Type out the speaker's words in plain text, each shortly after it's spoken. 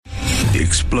The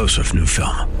explosive new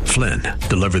film, Flynn,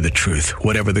 deliver the truth,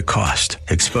 whatever the cost,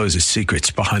 exposes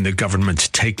secrets behind the government's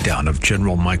takedown of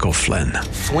General Michael Flynn.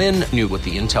 Flynn knew what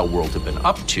the intel world had been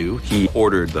up to. He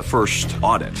ordered the first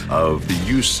audit of the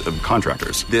use of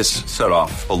contractors. This set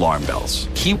off alarm bells.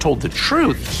 He told the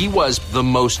truth. He was the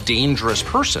most dangerous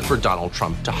person for Donald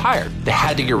Trump to hire. They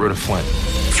had to get rid of Flynn.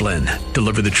 Flynn,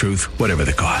 deliver the truth, whatever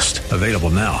the cost. Available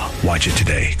now. Watch it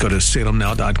today. Go to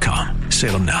salemnow.com.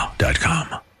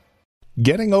 salemnow.com.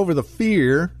 Getting over the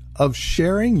fear of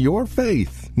sharing your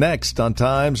faith. Next on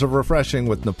Times of Refreshing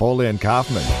with Napoleon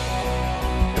Kaufman.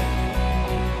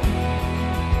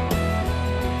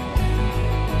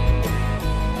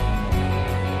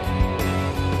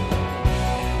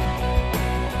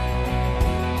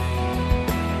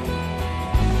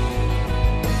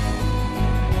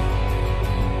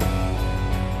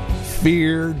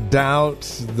 Fear, doubt,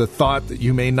 the thought that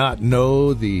you may not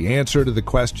know the answer to the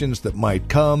questions that might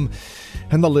come,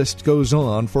 and the list goes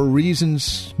on for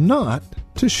reasons not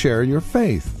to share your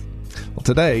faith. Well,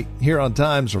 today, here on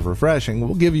Times of Refreshing,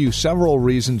 we'll give you several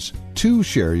reasons to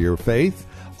share your faith,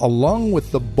 along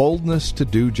with the boldness to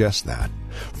do just that.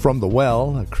 From The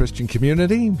Well, a Christian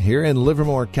community here in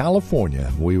Livermore,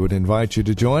 California, we would invite you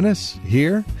to join us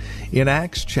here in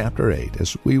Acts chapter 8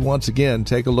 as we once again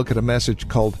take a look at a message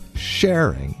called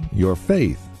Sharing Your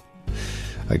Faith.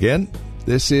 Again,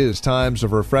 this is Times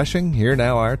of Refreshing. Here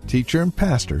now our teacher and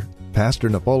pastor, Pastor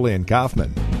Napoleon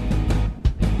Kaufman.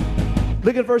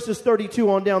 Look at verses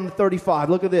 32 on down to 35.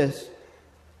 Look at this.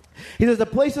 He says, the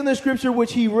place in the scripture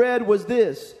which he read was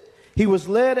this. He was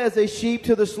led as a sheep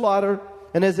to the slaughter,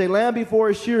 and as a lamb before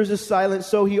his shearers is silent,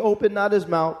 so he opened not his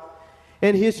mouth.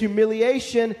 In his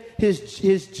humiliation,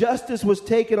 his justice was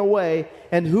taken away.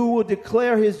 And who will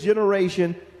declare his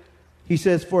generation? He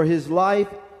says, for his life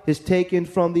is taken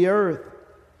from the earth.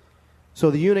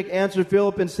 So the eunuch answered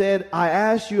Philip and said, I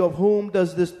ask you, of whom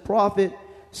does this prophet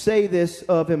say this,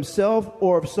 of himself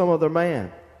or of some other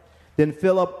man? Then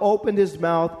Philip opened his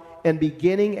mouth and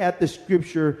beginning at the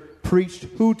scripture, preached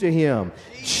who to him?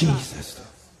 Jesus.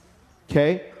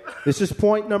 Okay, this is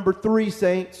point number 3,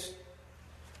 saints.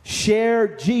 Share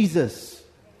Jesus.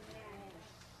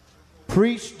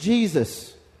 Preach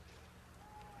Jesus.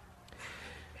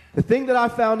 The thing that I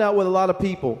found out with a lot of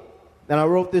people, and I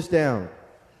wrote this down,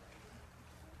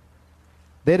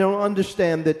 they don't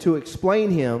understand that to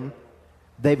explain him,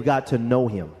 they've got to know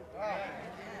him.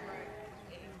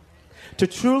 To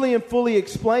truly and fully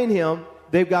explain him,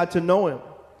 they've got to know him.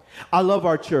 I love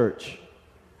our church.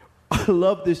 I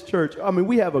love this church. I mean,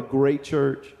 we have a great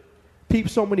church.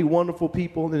 So many wonderful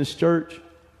people in this church.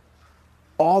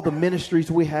 All the ministries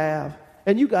we have.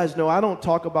 And you guys know I don't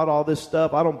talk about all this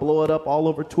stuff. I don't blow it up all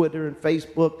over Twitter and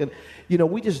Facebook. And,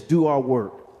 we just do our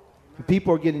work.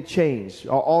 People are getting changed.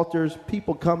 Our altars,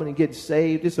 people coming and getting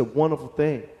saved. It's a wonderful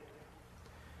thing.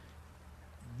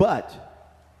 But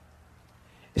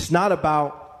it's not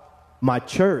about my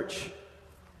church.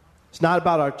 It's not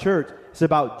about our church. It's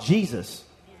about Jesus.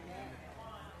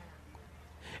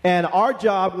 And our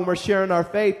job when we're sharing our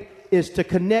faith is to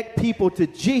connect people to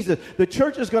Jesus. The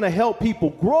church is going to help people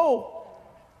grow.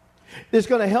 It's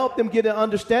going to help them get an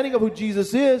understanding of who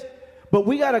Jesus is. But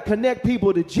we got to connect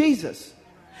people to Jesus.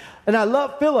 And I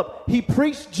love Philip. He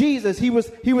preached Jesus. He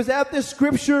was at this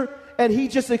scripture and he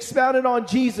just expounded on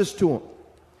Jesus to him.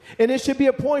 And it should be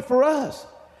a point for us.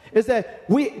 Is that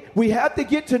we have to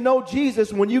get to know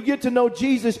Jesus. When you get to know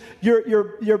Jesus,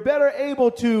 you're better able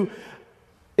to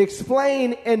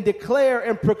explain and declare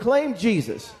and proclaim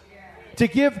Jesus, to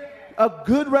give a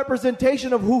good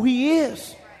representation of who he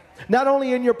is, not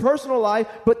only in your personal life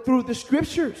but through the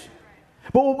scriptures.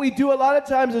 But what we do a lot of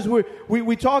times is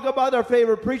we talk about our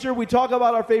favorite preacher, we talk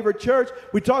about our favorite church,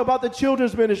 we talk about the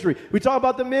children's ministry, we talk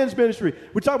about the men's ministry,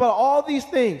 we talk about all these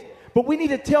things, but we need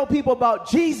to tell people about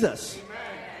Jesus.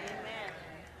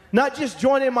 Not just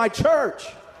joining my church.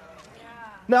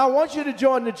 Now, I want you to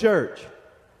join the church.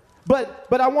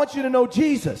 But I want you to know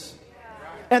Jesus.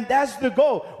 And that's the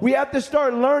goal. We have to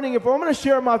start learning. If I'm going to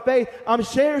share my faith, I'm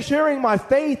sharing my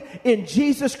faith in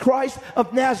Jesus Christ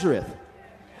of Nazareth.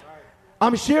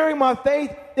 I'm sharing my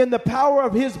faith in the power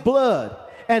of his blood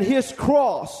and his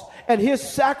cross and his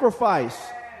sacrifice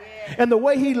and the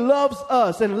way he loves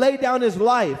us and laid down his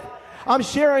life. I'm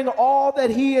sharing all that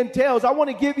he entails. I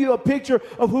want to give you a picture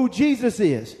of who Jesus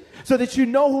is so that you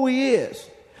know who he is,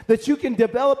 that you can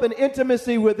develop an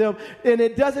intimacy with him. And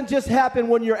it doesn't just happen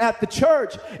when you're at the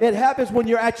church. It happens when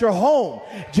you're at your home.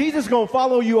 Jesus is going to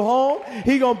follow you home.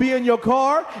 He's going to be in your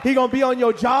car. He's going to be on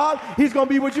your job. He's going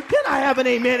to be with you. Can I have an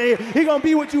amen? He's going to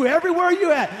be with you everywhere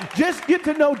you're at. Just get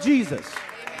to know Jesus.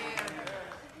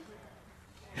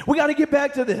 We got to get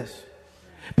back to this.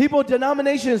 People,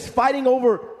 denominations fighting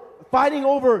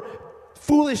over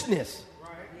foolishness.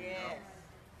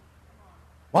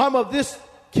 Well, I'm of this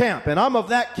camp and I'm of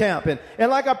that camp. And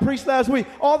like I preached last week,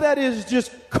 all that is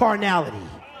just carnality.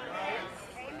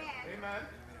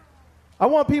 I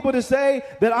want people to say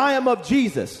that I am of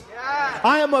Jesus.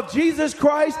 I am of Jesus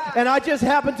Christ, and I just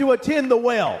happen to attend the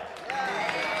well.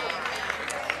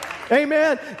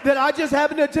 Amen. That I just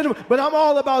happen to attend, but I'm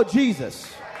all about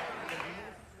Jesus.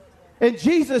 And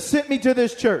Jesus sent me to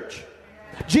this church.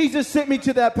 Jesus sent me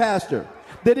to that pastor.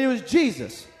 That it was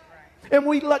Jesus. And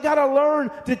we got to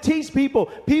learn to teach people.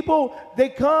 People, they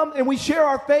come and we share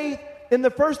our faith. And the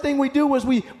first thing we do is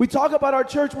we talk about our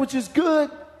church, which is good.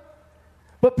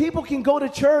 But people can go to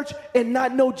church and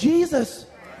not know Jesus.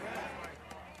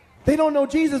 They don't know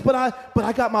Jesus, but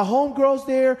I got my homegirls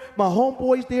there, my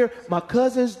homeboys there, my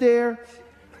cousins there.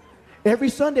 Every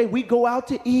Sunday we go out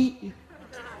to eat.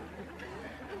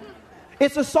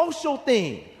 It's a social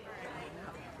thing.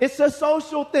 It's a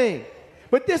social thing.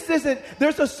 But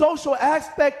there's a social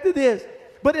aspect to this.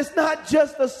 But it's not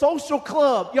just a social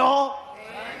club, y'all.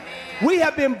 We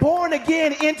have been born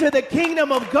again into the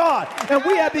kingdom of God. And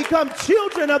we have become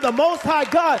children of the Most High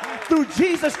God through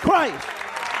Jesus Christ.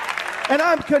 And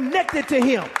I'm connected to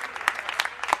Him.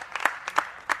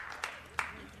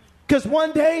 Because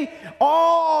one day,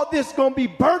 all this is going to be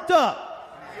burnt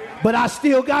up. But I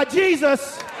still got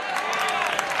Jesus.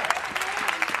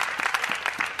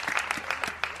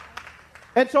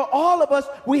 And so all of us,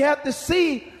 we have to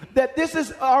see that this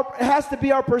has to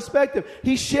be our perspective.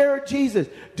 He shared Jesus.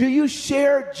 Do you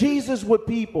share Jesus with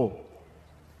people?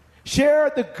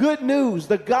 Share the good news,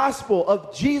 the gospel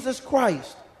of Jesus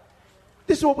Christ.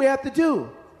 This is what we have to do.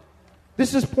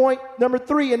 This is point number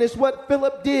 3, and it's what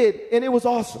Philip did, and it was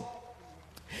awesome.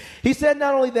 He said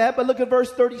not only that, but look at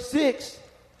verse 36.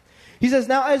 He says,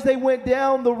 now as they went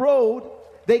down the road,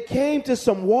 they came to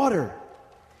some water.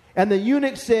 And the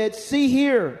eunuch said, see,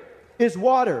 here is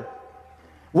water.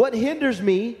 What hinders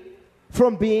me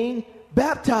from being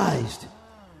baptized?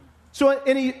 So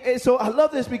I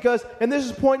love this because, and this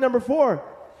is point number 4,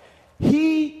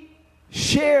 he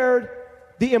shared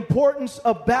the importance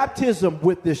of baptism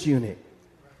with this eunuch.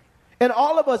 And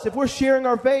all of us, if we're sharing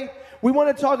our faith, we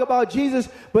want to talk about Jesus,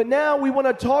 but now we want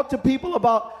to talk to people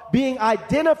about being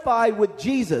identified with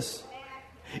Jesus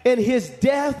in his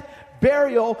death,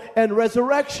 burial, and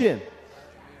resurrection.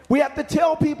 We have to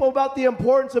tell people about the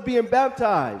importance of being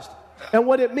baptized and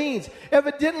what it means.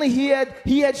 Evidently, he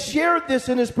had shared this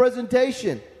in his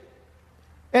presentation.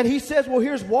 And he says, well,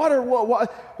 here's water.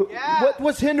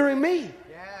 What's hindering me?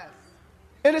 Yes.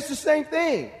 And it's the same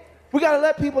thing. We got to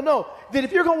let people know that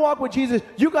if you're going to walk with Jesus,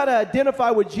 you got to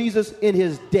identify with Jesus in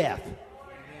his death.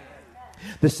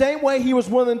 The same way he was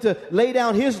willing to lay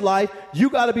down his life, you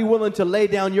got to be willing to lay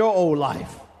down your old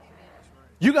life.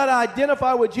 You got to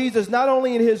identify with Jesus not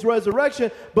only in his resurrection,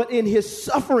 but in his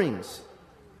sufferings.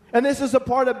 And this is a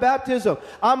part of baptism.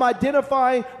 I'm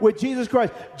identifying with Jesus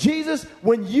Christ. Jesus,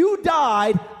 when you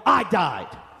died, I died.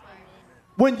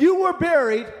 When you were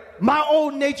buried, my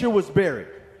old nature was buried.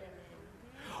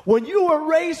 When you were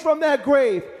raised from that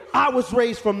grave, I was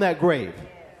raised from that grave.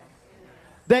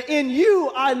 That in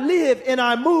you I live and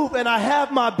I move and I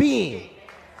have my being.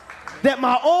 That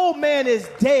my old man is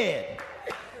dead.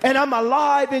 And I'm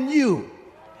alive in you.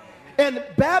 And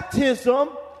baptism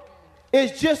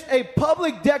is just a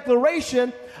public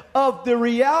declaration of the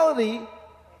reality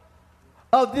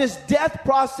of this death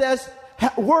process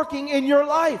working in your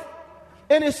life.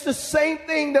 And it's the same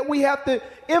thing that we have to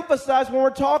emphasize when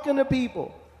we're talking to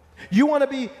people. You want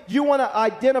to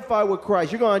identify with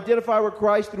Christ. You're going to identify with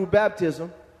Christ through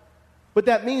baptism. But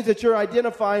that means that you're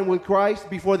identifying with Christ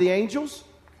before the angels,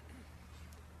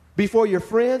 before your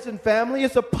friends and family.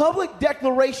 It's a public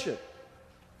declaration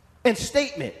and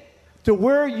statement to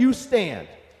where you stand.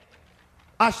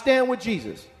 I stand with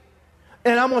Jesus.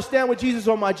 And I'm going to stand with Jesus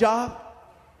on my job.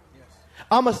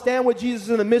 I'm going to stand with Jesus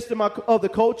in the midst of the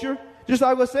culture. Just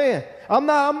like I was saying, I'm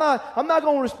not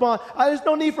going to respond. There's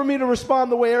no need for me to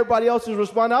respond the way everybody else is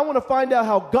responding. I want to find out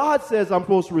how God says I'm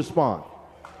supposed to respond.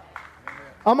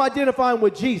 I'm identifying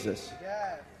with Jesus.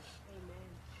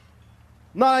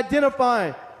 Not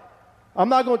identifying. I'm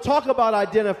not going to talk about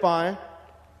identifying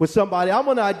with somebody. I'm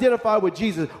going to identify with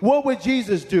Jesus. What would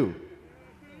Jesus do?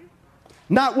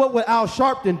 Not what would Al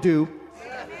Sharpton do.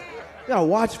 You gotta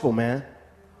watchful, man.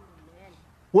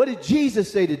 What did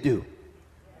Jesus say to do?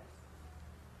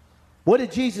 What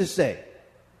did Jesus say?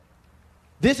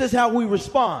 This is how we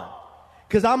respond.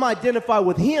 Because I'm identified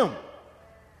with him.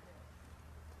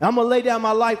 I'm going to lay down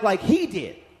my life like he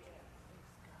did.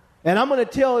 And I'm going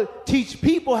to teach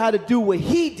people how to do what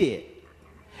he did.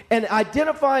 And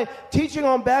identifying, teaching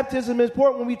on baptism is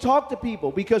important when we talk to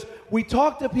people, because we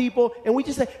talk to people and we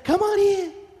just say, come on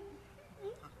in.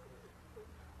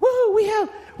 Woo, we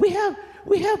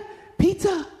have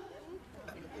pizza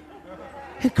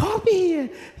and coffee and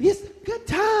it's a good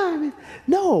time.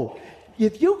 No,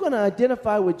 if you're going to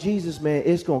identify with Jesus, man,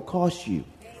 it's going to cost you.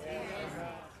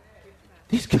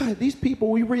 These people,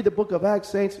 we read the book of Acts,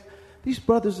 saints, these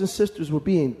brothers and sisters were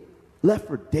being left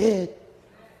for dead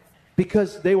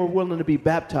because they were willing to be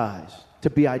baptized, to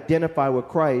be identified with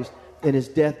Christ in his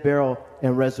death, burial,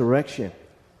 and resurrection.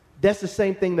 That's the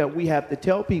same thing that we have to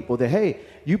tell people, that, hey,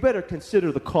 you better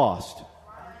consider the cost.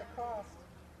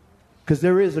 Because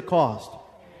there is a cost.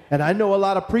 And I know a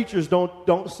lot of preachers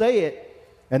don't say it,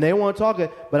 and they want to talk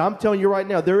it, but I'm telling you right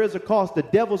now, there is a cost. The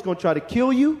devil's going to try to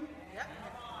kill you.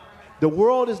 The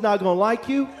world is not going to like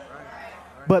you.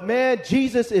 But man,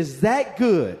 Jesus is that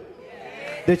good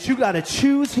that you got to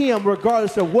choose him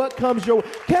regardless of what comes your way.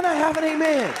 Can I have an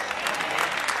amen?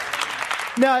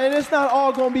 Now, and it's not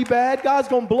all going to be bad. God's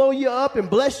going to blow you up and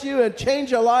bless you and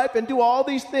change your life and do all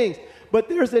these things. But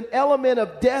there's an element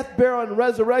of death, burial, and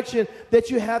resurrection that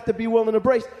you have to be willing to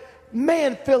embrace.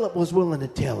 Man, Philip was willing to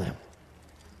tell him.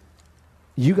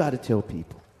 You got to tell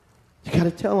people. You got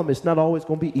to tell them it's not always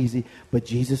going to be easy, but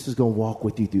Jesus is going to walk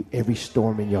with you through every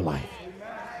storm in your life.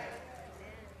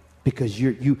 Because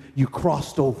you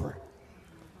crossed over.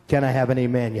 Can I have an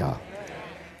amen, y'all?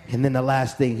 And then the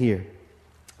last thing here,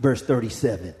 verse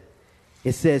 37.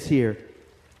 It says here,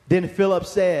 then Philip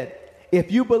said,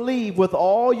 if you believe with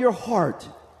all your heart,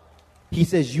 he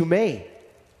says, you may.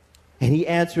 And he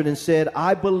answered and said,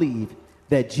 I believe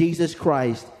that Jesus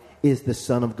Christ is the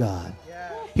Son of God.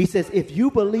 He says, if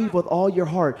you believe with all your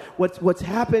heart, what's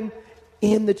happened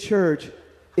in the church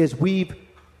is we've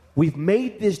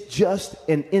made this just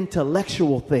an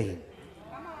intellectual thing.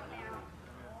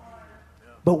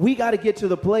 But we got to get to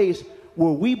the place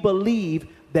where we believe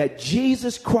that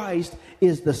Jesus Christ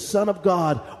is the Son of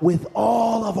God with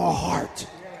all of our heart.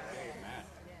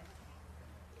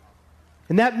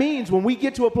 And that means when we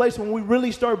get to a place when we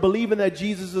really start believing that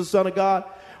Jesus is the Son of God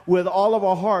with all of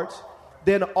our hearts,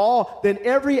 then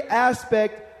every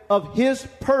aspect of his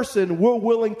person we're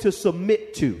willing to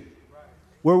submit to.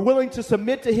 We're willing to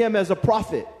submit to him as a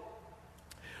prophet.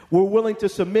 We're willing to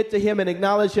submit to him and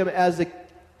acknowledge him as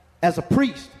a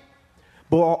priest.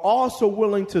 But we're also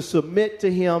willing to submit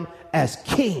to him as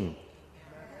king.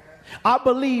 I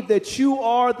believe that you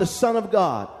are the Son of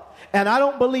God. And I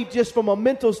don't believe just from a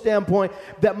mental standpoint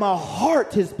that my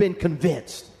heart has been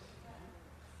convinced.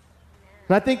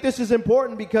 And I think this is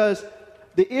important because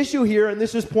the issue here, and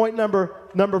this is point number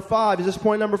 5. Is this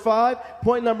point number 5?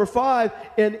 Point number 5,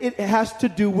 and it has to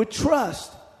do with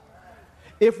trust.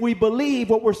 If we believe,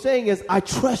 what we're saying is, I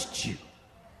trust you.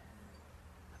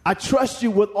 I trust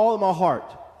you with all of my heart.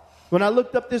 When I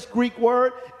looked up this Greek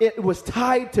word, it was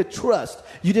tied to trust.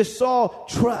 You just saw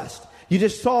trust. You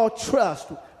just saw trust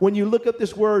when you look up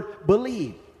this word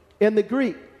believe in the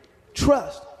Greek.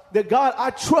 Trust. That God,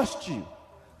 I trust you.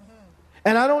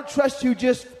 And I don't trust you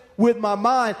just with my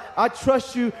mind. I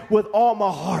trust you with all my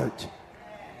heart.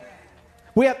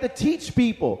 We have to teach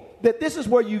people that this is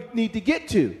where you need to get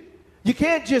to. You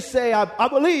can't just say, I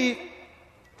believe.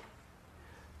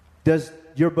 Does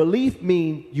your belief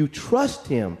mean you trust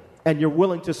him and you're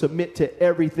willing to submit to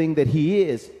everything that he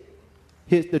is?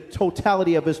 The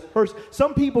totality of his person.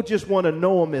 Some people just want to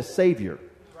know him as Savior.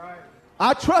 Right.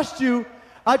 I trust you.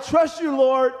 I trust you,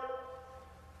 Lord,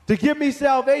 to give me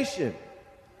salvation.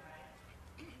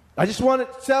 I just wanted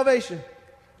salvation.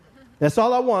 That's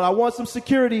all I want. I want some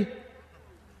security,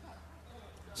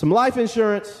 some life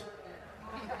insurance.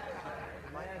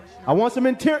 I want some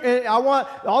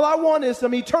all I want is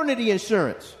some eternity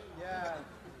insurance. Yeah.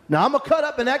 Now I'm gonna cut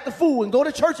up and act a fool and go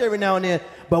to church every now and then,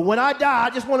 but when I die, I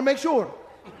just want to make sure.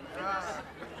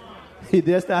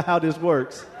 That's not how this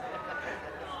works.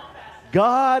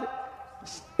 God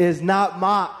is not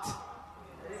mocked.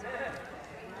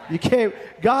 You can't.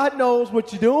 God knows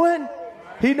what you're doing.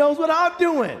 He knows what I'm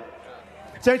doing.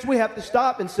 Saints, we have to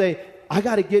stop and say, I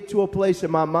got to get to a place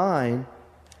in my mind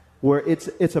where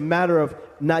it's a matter of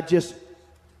not just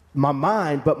my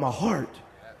mind, but my heart.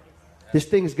 This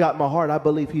thing's got my heart. I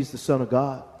believe he's the Son of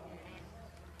God.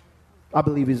 I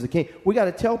believe he's the King. We got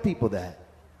to tell people that.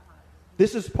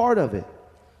 This is part of it.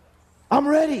 I'm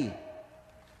ready.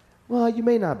 Well, you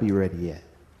may not be ready yet.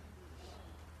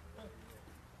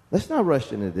 Let's not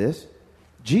rush into this.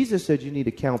 Jesus said you need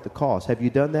to count the cost. Have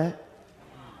you done that?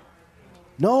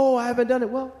 No, I haven't done it.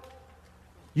 Well,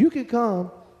 you can come,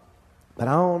 but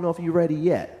I don't know if you're ready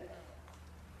yet.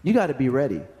 You got to be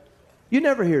ready. You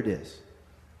never hear this.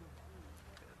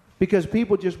 Because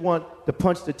people just want to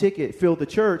punch the ticket, fill the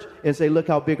church, and say, look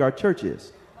how big our church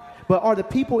is. But are the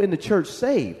people in the church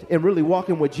saved and really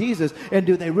walking with Jesus? And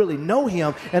do they really know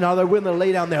him? And are they willing to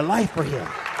lay down their life for him?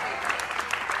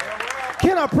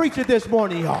 Can I preach it this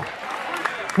morning, y'all?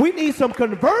 We need some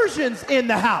conversions in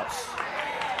the house.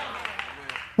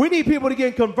 We need people to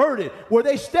get converted where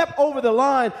they step over the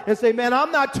line and say, man,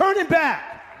 I'm not turning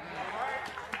back.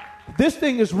 This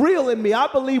thing is real in me.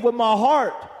 I believe with my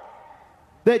heart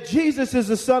that Jesus is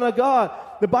the Son of God.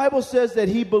 The Bible says that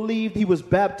he believed, he was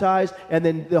baptized, and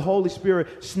then the Holy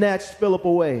Spirit snatched Philip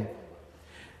away.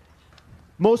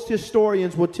 Most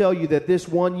historians will tell you that this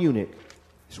one eunuch,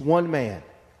 this one man,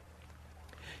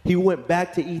 he went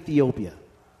back to Ethiopia.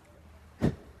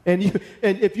 And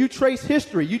if you trace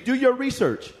history, you do your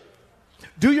research.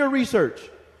 Do your research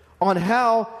on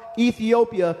how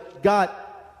Ethiopia got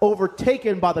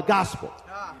overtaken by the gospel.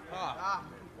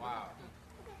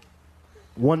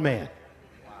 One man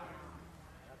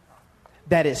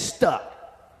that is stuck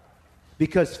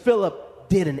because Philip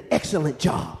did an excellent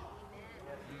job.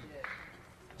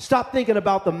 Stop thinking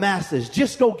about the masses.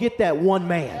 Just go get that one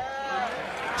man.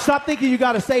 Stop thinking you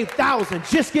got to save thousands.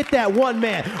 Just get that one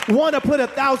man. One to put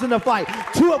 1,000 to fight.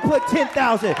 Two to put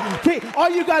 10,000. All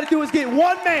you got to do is get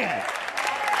one man.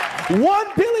 One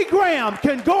Billy Graham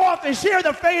can go off and share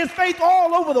the faith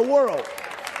all over the world.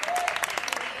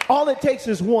 All it takes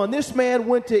is one. This man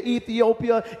went to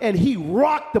Ethiopia and he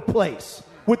rocked the place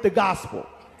with the gospel.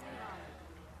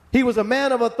 He was a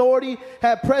man of authority,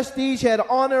 had prestige, had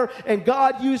honor, and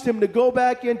God used him to go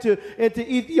back into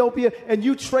Ethiopia. And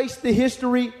you trace the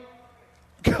history,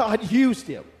 God used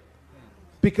him.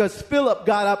 Because Philip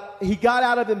got up, he got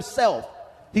out of himself.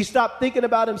 He stopped thinking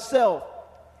about himself.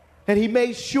 And he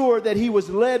made sure that he was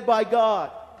led by God.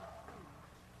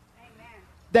 Amen.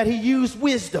 That he used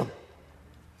wisdom.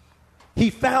 He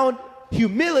found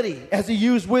humility as he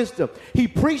used wisdom. He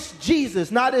preached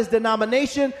Jesus, not his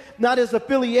denomination, not his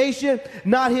affiliation,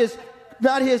 not his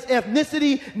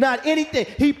ethnicity, not anything.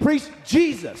 He preached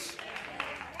Jesus.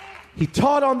 He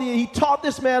taught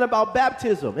this man about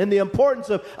baptism and the importance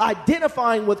of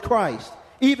identifying with Christ,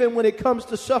 even when it comes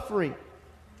to suffering.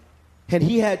 And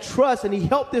he had trust, and he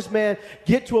helped this man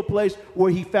get to a place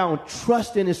where he found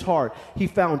trust in his heart. He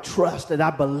found trust that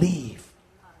I believe.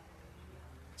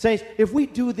 Saints, if we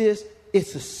do this,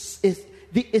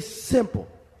 it's simple.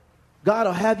 God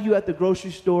will have you at the grocery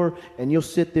store and you'll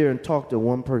sit there and talk to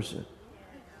one person.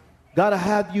 God will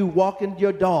have you walking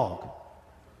your dog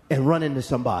and run into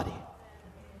somebody.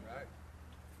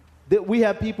 We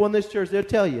have people in this church, they'll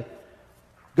tell you,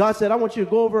 God said, I want you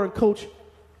to go over and coach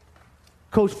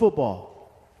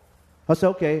football. I said,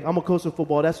 okay, I'm going to coach some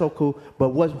football. That's so cool.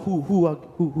 But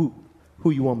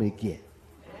who you want me to get?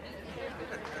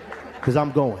 Because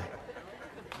I'm going.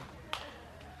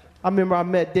 I remember I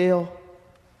met Dale,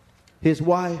 his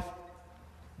wife.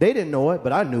 They didn't know it,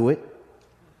 but I knew it.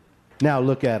 Now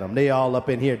look at them. They all up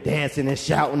in here dancing and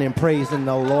shouting and praising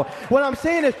the Lord. What I'm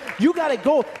saying is, you got to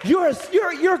go.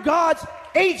 You're God's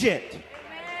agent.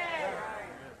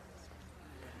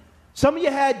 Some of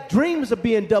you had dreams of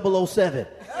being 007.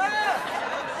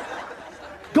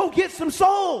 Go get some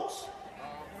souls.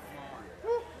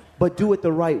 But do it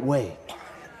the right way.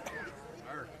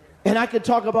 And I could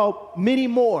talk about many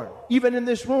more, even in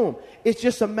this room. It's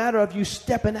just a matter of you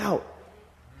stepping out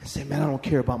and saying, man, I don't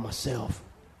care about myself.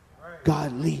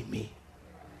 God, lead me.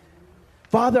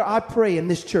 Father, I pray in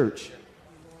this church.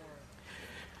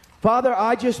 Father,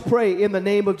 I just pray in the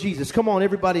name of Jesus. Come on,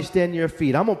 everybody stand to your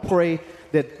feet. I'm going to pray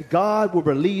that God will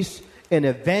release an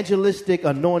evangelistic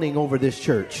anointing over this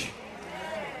church.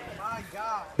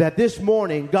 That this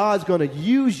morning, God's going to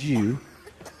use you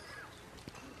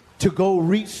to go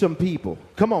reach some people.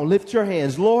 Come on, lift your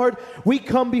hands. Lord, we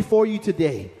come before you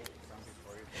today.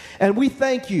 And we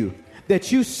thank you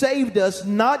that you saved us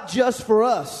not just for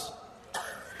us.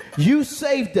 You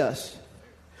saved us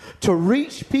to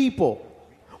reach people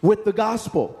with the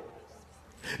gospel.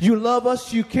 You love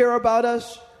us. You care about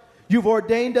us. You've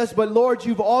ordained us. But Lord,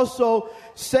 you've also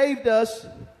saved us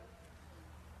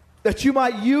that you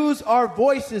might use our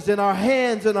voices and our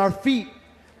hands and our feet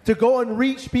to go and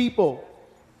reach people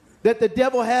that the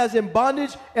devil has in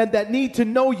bondage and that need to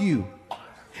know you.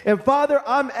 And Father,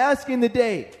 I'm asking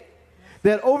today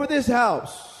that over this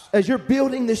house, as you're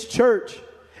building this church,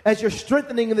 as you're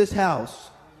strengthening this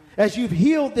house, as you've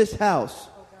healed this house,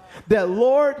 that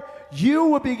Lord, you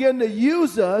will begin to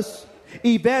use us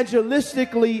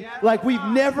evangelistically like we've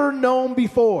never known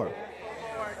before.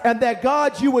 And that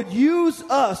God, you would use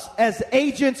us as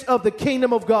agents of the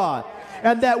kingdom of God.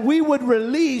 And that we would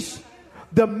release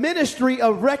the ministry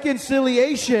of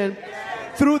reconciliation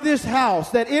through this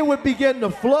house, that it would begin to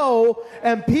flow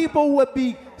and people would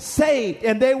be saved,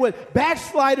 and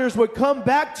backsliders would come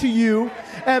back to you,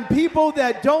 and people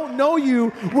that don't know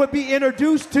you would be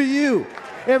introduced to you.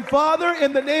 And Father,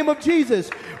 in the name of Jesus,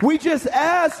 we just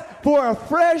ask for a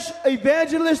fresh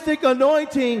evangelistic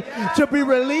anointing to be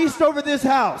released over this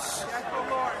house.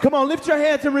 Come on, lift your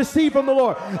hands and receive from the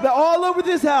Lord. That all over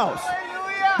this house,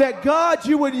 that God,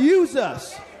 you would use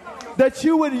us. That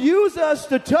you would use us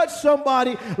to touch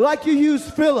somebody like you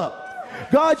used Philip.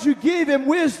 God, you gave him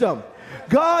wisdom.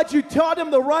 God, you taught him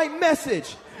the right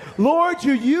message. Lord,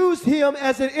 you used him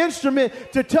as an instrument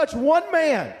to touch one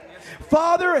man.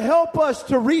 Father, help us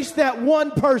to reach that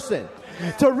one person.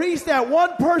 To reach that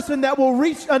one person that will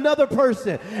reach another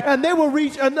person. And they will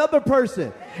reach another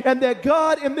person. And that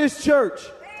God, in this church,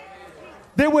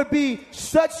 there would be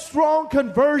such strong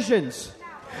conversions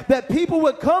that people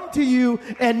would come to you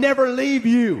and never leave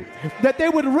you. That they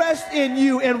would rest in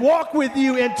you and walk with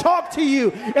you and talk to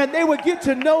you, and they would get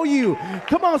to know you.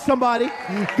 Come on, somebody.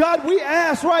 God, we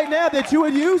ask right now that you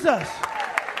would use us.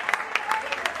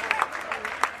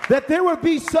 That there would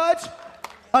be such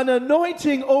an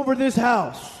anointing over this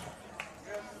house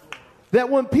that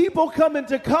when people come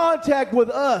into contact with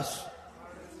us,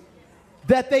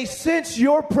 that they sense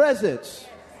your presence.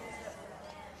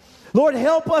 Lord,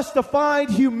 help us to find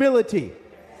humility.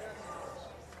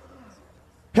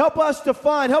 Help us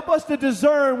to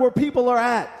discern where people are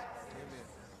at.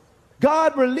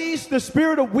 God, release the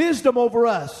spirit of wisdom over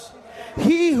us.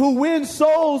 He who wins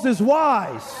souls is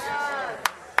wise.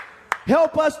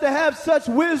 Help us to have such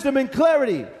wisdom and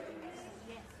clarity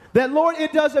that, Lord,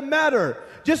 it doesn't matter.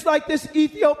 Just like this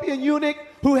Ethiopian eunuch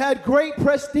who had great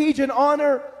prestige and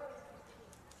honor,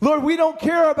 Lord, we don't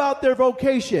care about their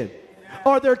vocation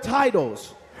or their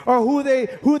titles or who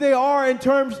they are in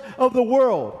terms of the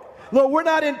world. Lord, we're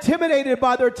not intimidated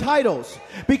by their titles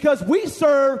because we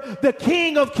serve the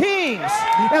King of Kings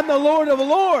and the Lord of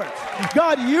Lords.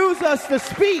 God, use us to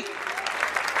speak.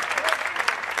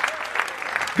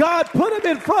 God, put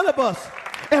them in front of us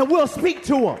and we'll speak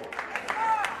to them.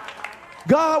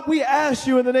 God, we ask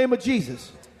you in the name of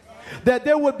Jesus that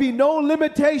there would be no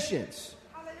limitations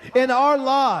in our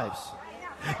lives.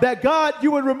 That God,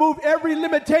 you would remove every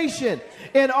limitation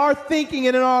in our thinking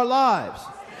and in our lives.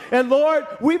 And Lord,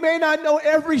 we may not know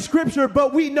every scripture,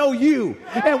 but we know you.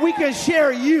 And we can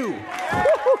share you.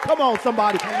 Come on,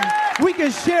 somebody. We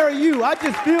can share you. I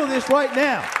just feel this right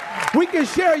now. We can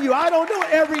share you. I don't know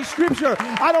every scripture.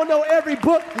 I don't know every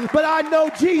book, but I know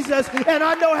Jesus, and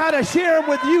I know how to share him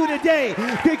with you today.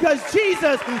 Because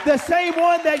Jesus, the same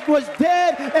one that was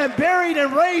dead and buried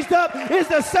and raised up, is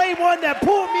the same one that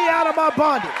pulled me out of my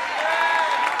bondage.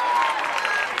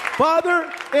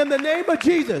 Father, in the name of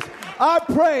Jesus, I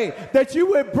pray that you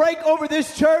would break over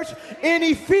this church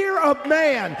any fear of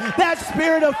man. That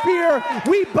spirit of fear,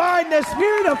 we bind the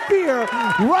spirit of fear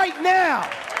right now.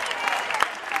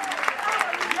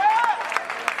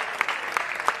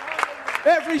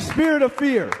 Every spirit of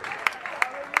fear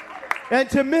and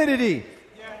timidity.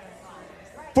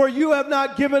 For you have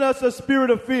not given us a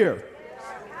spirit of fear,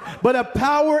 but a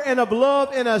power and of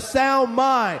love and a sound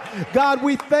mind. God,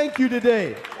 we thank you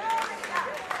today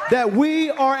that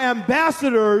we are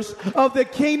ambassadors of the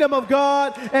kingdom of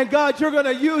God. And God, you're going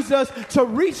to use us to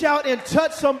reach out and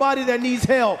touch somebody that needs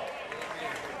help.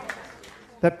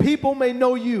 That people may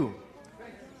know you.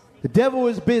 The devil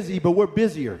is busy, but we're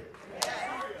busier.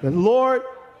 And Lord,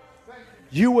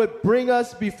 you would bring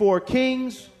us before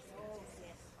kings,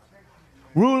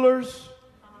 rulers,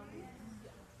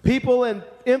 people in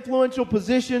influential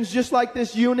positions just like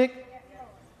this eunuch,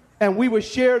 and we would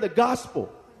share the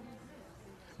gospel.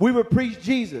 We would preach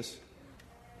Jesus.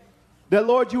 That,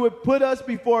 Lord, you would put us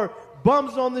before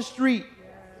bums on the street.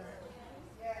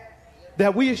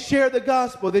 That we would share the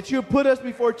gospel. That you would put us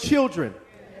before children.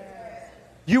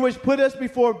 You would put us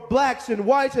before blacks and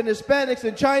whites and Hispanics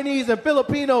and Chinese and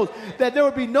Filipinos, that there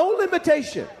would be no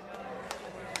limitation.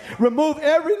 Remove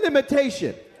every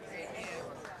limitation.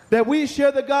 That we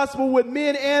share the gospel with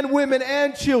men and women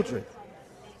and children.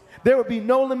 There would be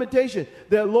no limitation.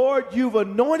 That, Lord, you've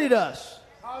anointed us.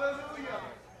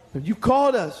 And you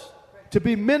called us to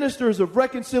be ministers of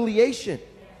reconciliation.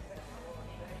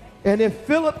 And if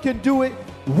Philip can do it,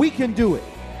 we can do it.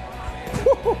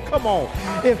 Come on.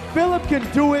 If Philip can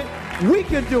do it, we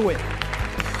can do it.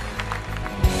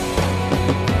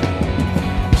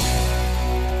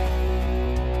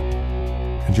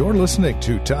 And you're listening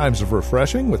to Times of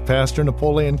Refreshing with Pastor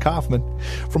Napoleon Kaufman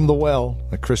from The Well,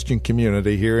 a Christian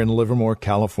community here in Livermore,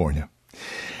 California.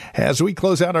 As we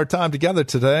close out our time together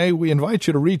today, we invite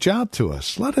you to reach out to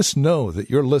us. Let us know that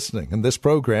you're listening and this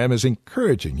program is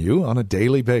encouraging you on a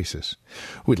daily basis.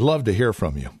 We'd love to hear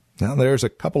from you. Now, there's a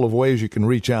couple of ways you can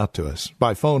reach out to us.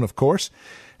 By phone, of course,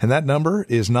 and that number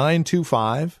is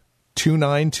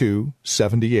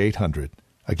 925-292-7800.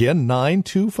 Again,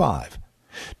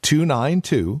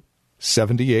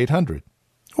 925-292-7800.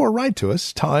 Or write to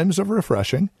us, Times of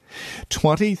Refreshing,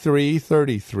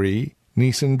 2333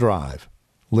 Neeson Drive,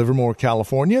 Livermore,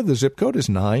 California. The zip code is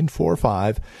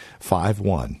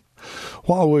 94551.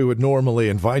 While we would normally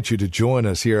invite you to join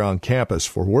us here on campus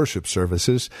for worship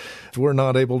services, we're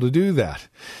not able to do that.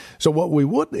 So what we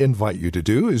would invite you to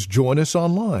do is join us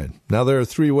online. Now, there are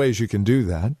 3 ways you can do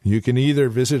that. You can either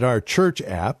visit our church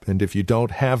app, and if you don't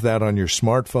have that on your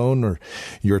smartphone or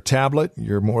your tablet,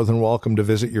 you're more than welcome to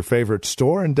visit your favorite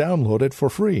store and download it for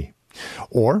free.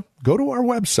 Or go to our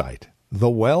website,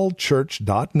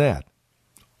 thewellchurch.net,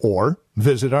 or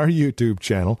visit our YouTube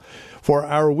channel for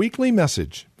our weekly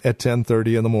message at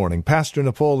 10:30 in the morning. Pastor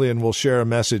Napoleon will share a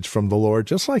message from the Lord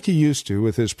just like he used to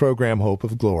with his program Hope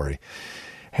of Glory.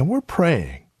 And we're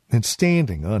praying and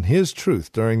standing on his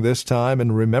truth during this time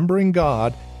and remembering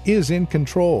God is in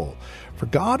control. For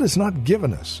God has not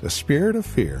given us a spirit of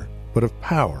fear, but of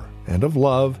power and of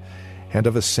love and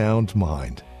of a sound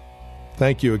mind.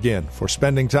 Thank you again for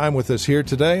spending time with us here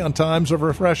today on Times of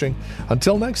Refreshing.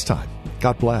 Until next time,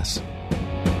 God bless.